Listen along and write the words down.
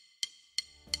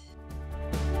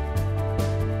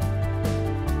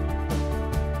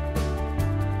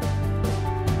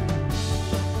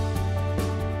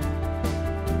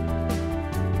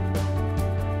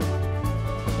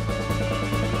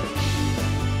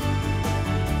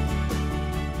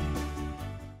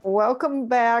Welcome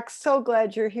back. So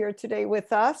glad you're here today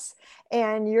with us.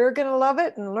 And you're going to love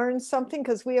it and learn something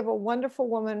because we have a wonderful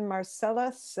woman,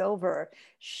 Marcella Silva.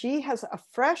 She has a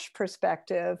fresh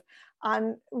perspective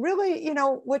on really,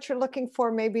 what you're looking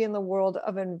for maybe in the world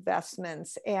of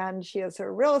investments. And she has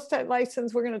her real estate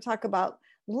license. We're going to talk about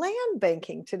land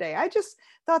banking today. I just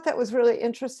thought that was really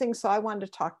interesting. So I wanted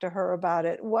to talk to her about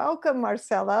it. Welcome,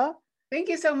 Marcella. Thank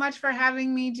you so much for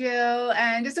having me, Jill.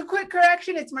 And just a quick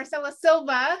correction, it's Marcella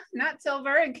Silva, not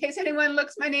Silver, in case anyone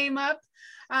looks my name up.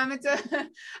 It's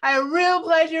a real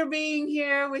pleasure being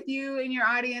here with you and your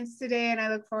audience today, and I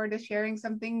look forward to sharing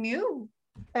something new.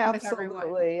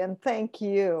 Absolutely, and thank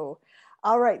you.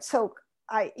 All right, so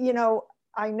I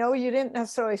know you didn't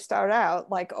necessarily start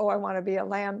out like, oh, I want to be a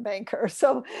land banker.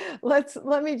 So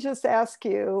let me just ask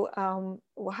you,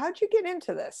 how'd you get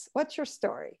into this? What's your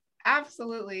story?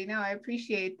 Absolutely. No, I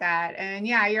appreciate that. And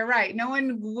yeah, you're right. No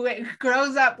one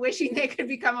grows up wishing they could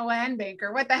become a land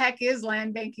banker. What the heck is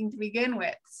land banking to begin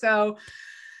with? So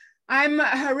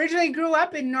I originally grew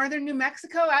up in northern New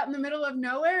Mexico, out in the middle of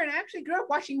nowhere, and I actually grew up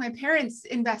watching my parents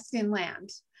invest in land.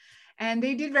 And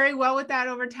they did very well with that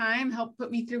over time, helped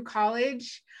put me through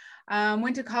college.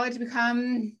 Went to college to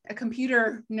become a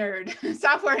computer nerd,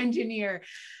 software engineer.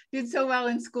 Did so well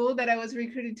in school that I was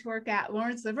recruited to work at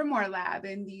Lawrence Livermore Lab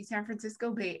in the San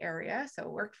Francisco Bay Area. So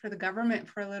worked for the government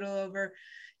for a little over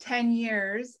 10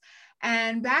 years.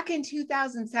 And back in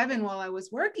 2007, while I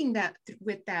was working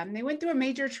with them, they went through a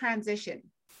major transition.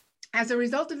 As a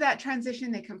result of that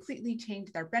transition, they completely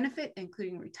changed their benefit,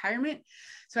 including retirement.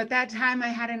 So at that time, I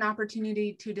had an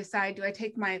opportunity to decide, do I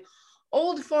take my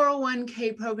old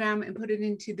 401k program and put it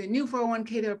into the new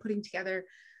 401k they were putting together,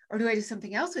 or do I do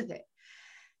something else with it?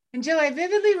 And Jill, I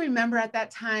vividly remember at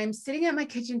that time sitting at my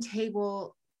kitchen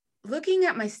table, looking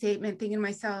at my statement, thinking to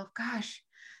myself, gosh,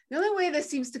 the only way this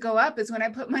seems to go up is when I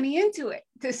put money into it.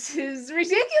 This is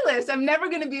ridiculous. I'm never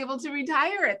going to be able to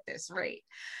retire at this rate.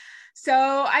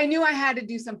 So I knew I had to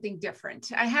do something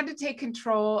different. I had to take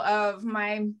control of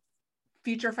my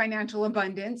future financial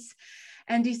abundance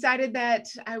and decided that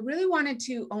I really wanted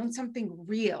to own something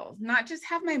real, not just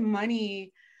have my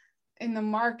money in the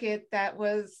market that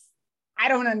was, I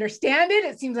don't understand it.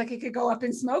 It seems like it could go up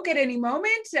in smoke at any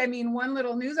moment. I mean, one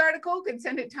little news article could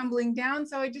send it tumbling down.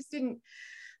 So I just didn't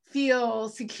feel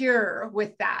secure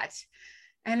with that.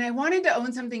 And I wanted to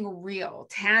own something real,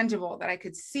 tangible, that I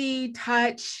could see,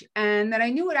 touch, and that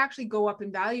I knew would actually go up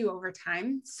in value over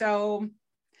time. So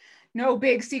no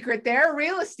big secret there.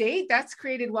 Real estate, that's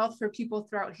created wealth for people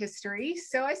throughout history.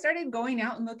 So I started going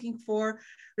out and looking for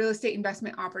real estate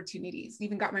investment opportunities.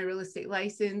 Even got my real estate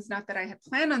license. Not that I had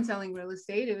planned on selling real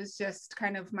estate. It was just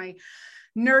kind of my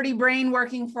nerdy brain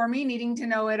working for me, needing to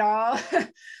know it all.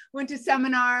 Went to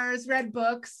seminars, read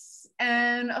books.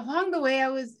 And along the way, I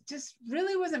was just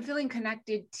really wasn't feeling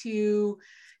connected to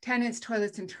tenants,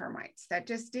 toilets, and termites. That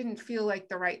just didn't feel like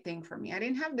the right thing for me. I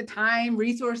didn't have the time,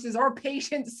 resources, or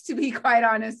patience, to be quite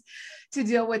honest, to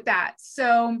deal with that.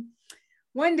 So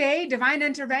one day, divine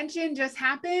intervention just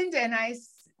happened, and I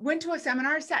went to a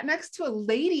seminar, sat next to a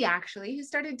lady actually, who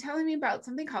started telling me about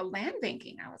something called land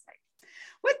banking. I was like,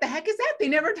 what the heck is that? They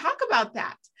never talk about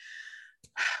that.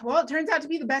 Well, it turns out to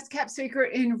be the best kept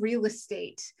secret in real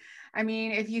estate. I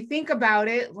mean, if you think about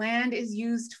it, land is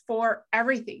used for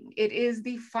everything. It is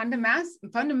the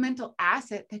fundamental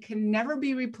asset that can never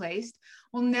be replaced,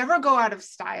 will never go out of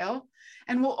style,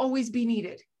 and will always be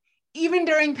needed, even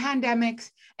during pandemics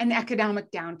and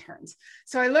economic downturns.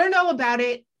 So I learned all about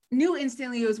it, knew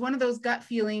instantly it was one of those gut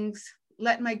feelings,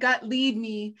 let my gut lead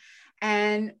me,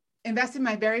 and invested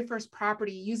my very first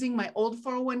property using my old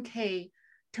 401k,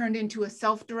 turned into a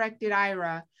self-directed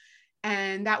IRA.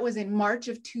 And that was in March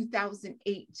of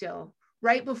 2008, Jill,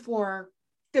 right before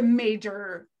the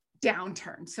major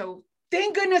downturn. So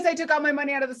thank goodness I took all my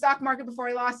money out of the stock market before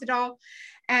I lost it all.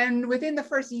 And within the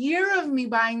first year of me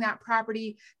buying that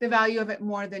property, the value of it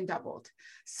more than doubled.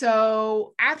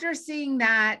 So after seeing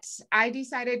that, I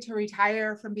decided to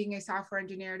retire from being a software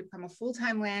engineer to become a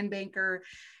full-time land banker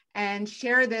and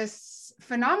share this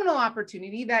phenomenal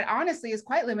opportunity that honestly is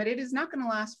quite limited, is not going to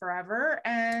last forever,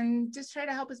 and just try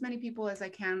to help as many people as I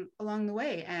can along the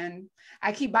way. And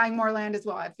I keep buying more land as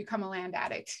well. I've become a land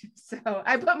addict. So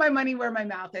I put my money where my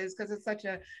mouth is because it's such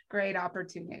a great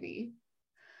opportunity.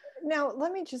 Now,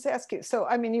 let me just ask you. So,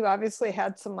 I mean, you obviously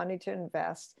had some money to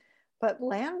invest, but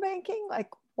land banking, like,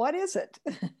 what is it?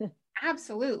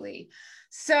 Absolutely.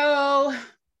 So,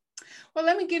 well,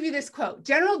 let me give you this quote.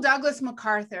 General Douglas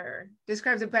MacArthur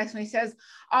describes it best when he says,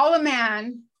 all a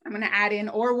man, I'm going to add in,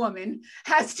 or woman,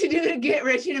 has to do to get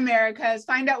rich in America is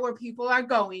find out where people are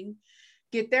going,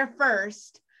 get there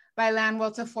first, buy land while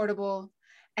it's affordable,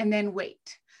 and then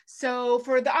wait. So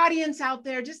for the audience out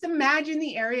there, just imagine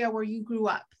the area where you grew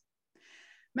up.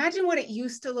 Imagine what it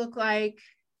used to look like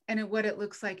and what it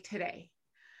looks like today.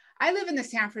 I live in the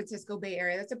San Francisco Bay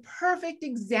Area. That's a perfect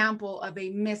example of a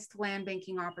missed land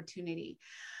banking opportunity.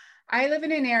 I live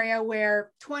in an area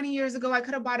where 20 years ago, I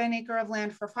could have bought an acre of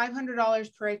land for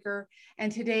 $500 per acre.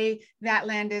 And today that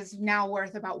land is now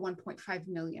worth about 1.5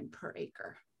 million per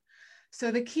acre. So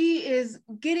the key is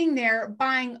getting there,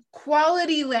 buying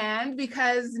quality land,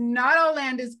 because not all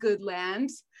land is good land.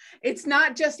 It's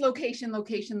not just location,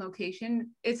 location, location.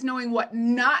 It's knowing what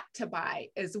not to buy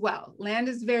as well. Land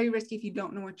is very risky if you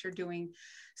don't know what you're doing.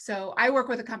 So I work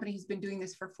with a company who's been doing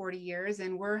this for 40 years,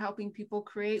 and we're helping people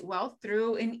create wealth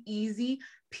through an easy,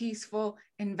 peaceful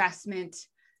investment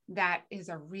that is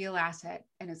a real asset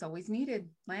and is always needed,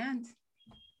 land.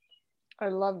 I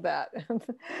love that.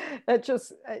 That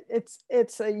just,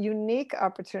 it's a unique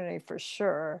opportunity for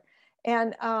sure.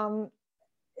 And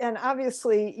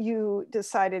obviously you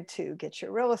decided to get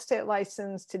your real estate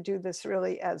license to do this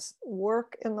really as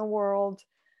work in the world,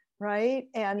 right?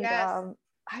 And yes.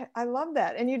 I love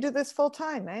that. And you do this full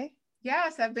time, eh?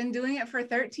 Yes, I've been doing it for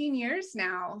 13 years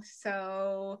now.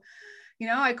 So, you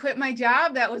know, I quit my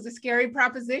job. That was a scary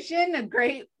proposition, a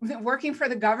great working for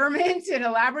the government in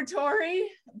a laboratory,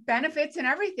 benefits and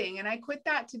everything. And I quit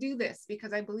that to do this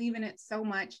because I believe in it so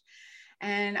much.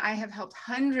 And I have helped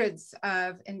hundreds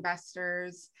of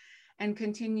investors and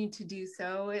continue to do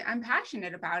so. I'm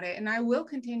passionate about it, and I will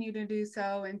continue to do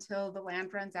so until the land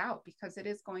runs out, because it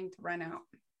is going to run out.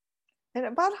 And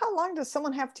about how long does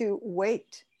someone have to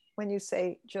wait when you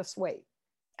say just wait?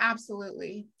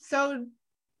 Absolutely. So,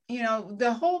 you know,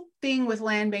 the whole thing with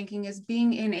land banking is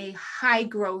being in a high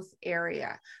growth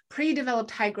area,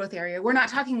 pre-developed high growth area. We're not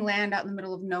talking land out in the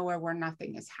middle of nowhere where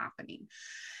nothing is happening.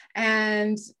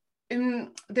 And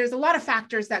there's a lot of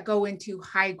factors that go into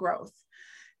high growth,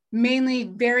 mainly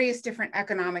various different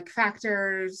economic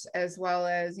factors, as well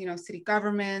as, you know, city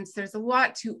governments. There's a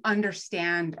lot to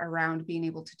understand around being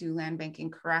able to do land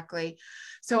banking correctly.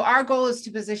 So our goal is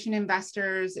to position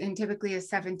investors in typically a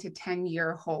 7 to 10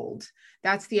 year hold.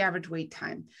 That's the average wait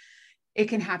time. It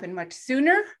can happen much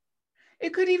sooner.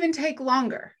 It could even take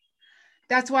longer.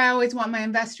 That's why I always want my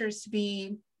investors to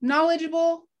be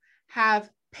knowledgeable, have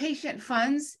patient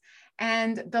funds,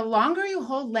 and the longer you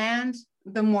hold land,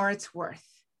 the more it's worth.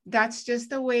 That's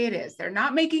just the way it is. They're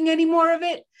not making any more of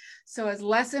it. So as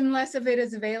less and less of it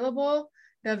is available,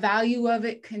 the value of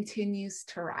it continues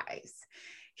to rise.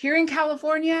 Here in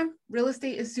California, real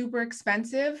estate is super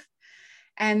expensive.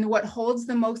 And what holds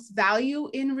the most value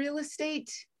in real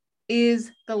estate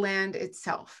is the land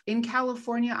itself. In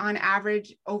California, on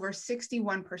average, over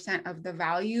 61% of the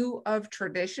value of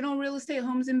traditional real estate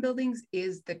homes and buildings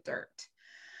is the dirt.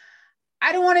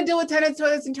 I don't want to deal with tenants,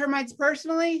 toilets, and termites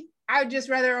personally. I would just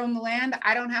rather own the land.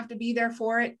 I don't have to be there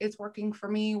for it. It's working for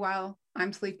me while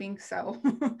I'm sleeping. So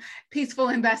peaceful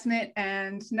investment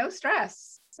and no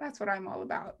stress. That's what I'm all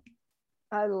about.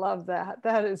 I love that.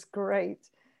 That is great.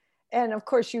 And of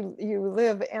course, you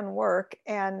live and work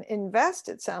and invest,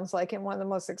 it sounds like, in one of the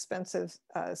most expensive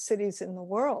cities in the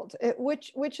world.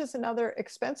 Which is another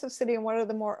expensive city, and what are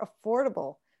the more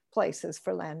affordable places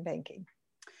for land banking?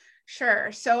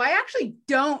 Sure. So I actually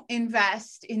don't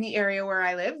invest in the area where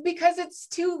I live because it's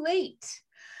too late.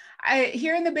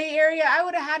 Here in the Bay Area, I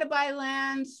would have had to buy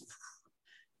land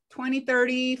 20,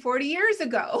 30, 40 years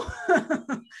ago.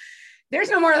 There's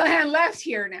no more land left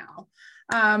here now.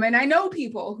 And I know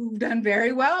people who've done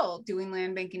very well doing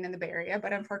land banking in the Bay Area,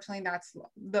 but unfortunately that's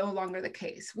no longer the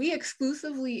case. We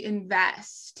exclusively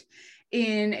invest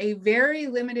in a very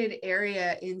limited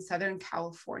area in Southern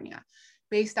California,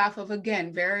 based off of,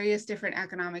 again, various different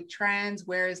economic trends.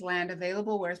 Where is land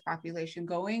available? Where's population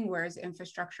going? Where's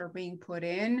infrastructure being put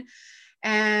in?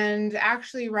 And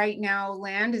actually right now,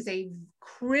 land is a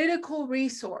critical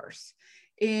resource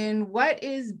in what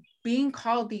is being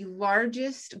called the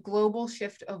largest global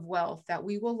shift of wealth that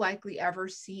we will likely ever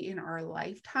see in our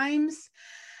lifetimes.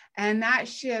 And that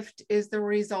shift is the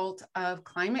result of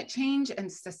climate change and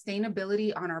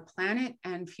sustainability on our planet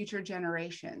and future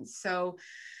generations. So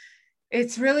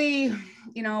it's really,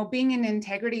 you know, being in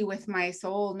integrity with my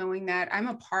soul, knowing that I'm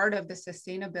a part of the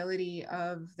sustainability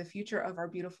of the future of our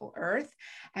beautiful earth.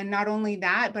 And not only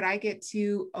that, but I get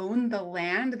to own the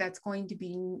land that's going to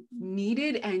be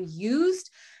needed and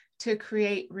used to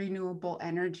create renewable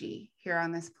energy here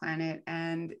on this planet.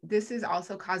 And this is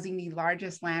also causing the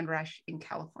largest land rush in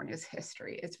California's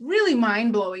history. It's really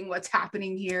mind-blowing what's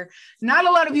happening here. Not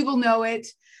a lot of people know it.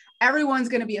 Everyone's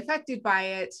going to be affected by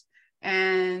it.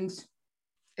 And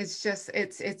it's just,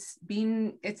 it's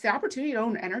the opportunity to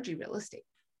own energy real estate.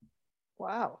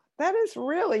 Wow, that is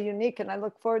really unique. And I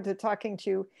look forward to talking to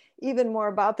you even more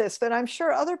about this, but I'm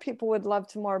sure other people would love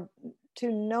to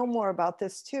know more about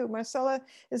this too. Marcella,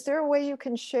 is there a way you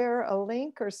can share a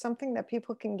link or something that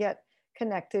people can get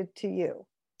connected to you?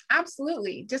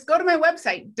 Absolutely. Just go to my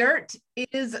website,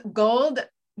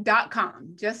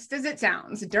 dirtisgold.com, just as it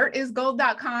sounds,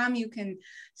 dirtisgold.com. You can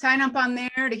sign up on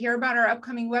there to hear about our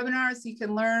upcoming webinars so you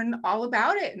can learn all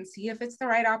about it and see if it's the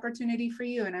right opportunity for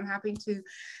you. And I'm happy to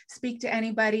speak to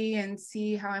anybody and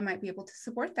see how I might be able to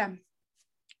support them.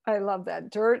 I love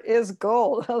that. Dirt is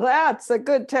gold. That's a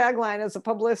good tagline as a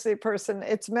publicity person.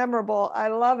 It's memorable. I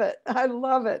love it. I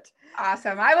love it.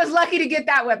 Awesome. I was lucky to get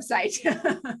that website.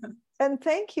 And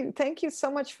thank you. Thank you so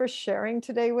much for sharing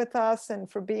today with us and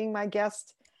for being my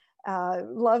guest.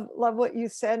 Love what you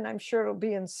said, and I'm sure it'll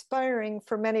be inspiring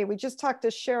for many. We just talked to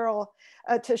Sharon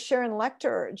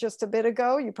Lecter just a bit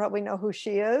ago. You probably know who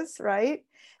she is, right?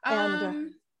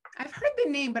 And I've heard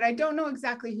the name, but I don't know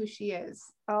exactly who she is.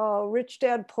 Oh, Rich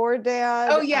Dad, Poor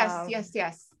Dad. Oh, yes,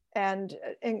 yes. And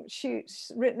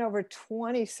she's written over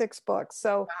 26 books.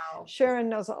 So wow. Sharon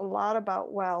knows a lot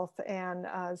about wealth. And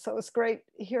so it's great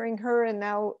hearing her and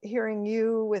now hearing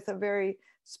you with a very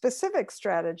specific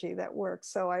strategy that works.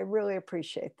 So I really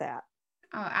appreciate that.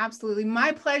 Oh, absolutely.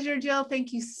 My pleasure, Jill.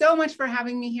 Thank you so much for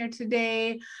having me here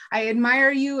today. I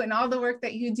admire you and all the work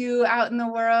that you do out in the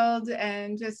world,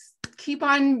 and just keep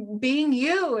on being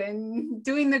you and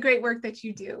doing the great work that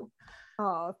you do.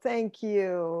 Oh, thank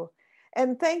you.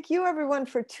 And thank you everyone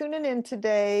for tuning in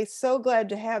today. So glad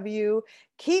to have you.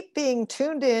 Keep being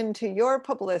tuned in to your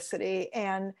publicity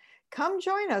and come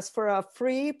join us for a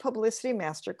free publicity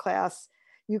masterclass.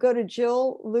 You go to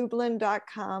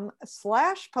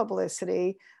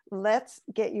jilllublin.com/publicity. Let's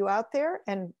get you out there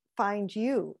and find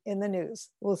you in the news.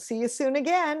 We'll see you soon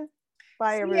again.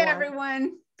 Bye, everyone. See you,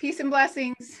 everyone. Peace and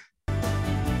blessings.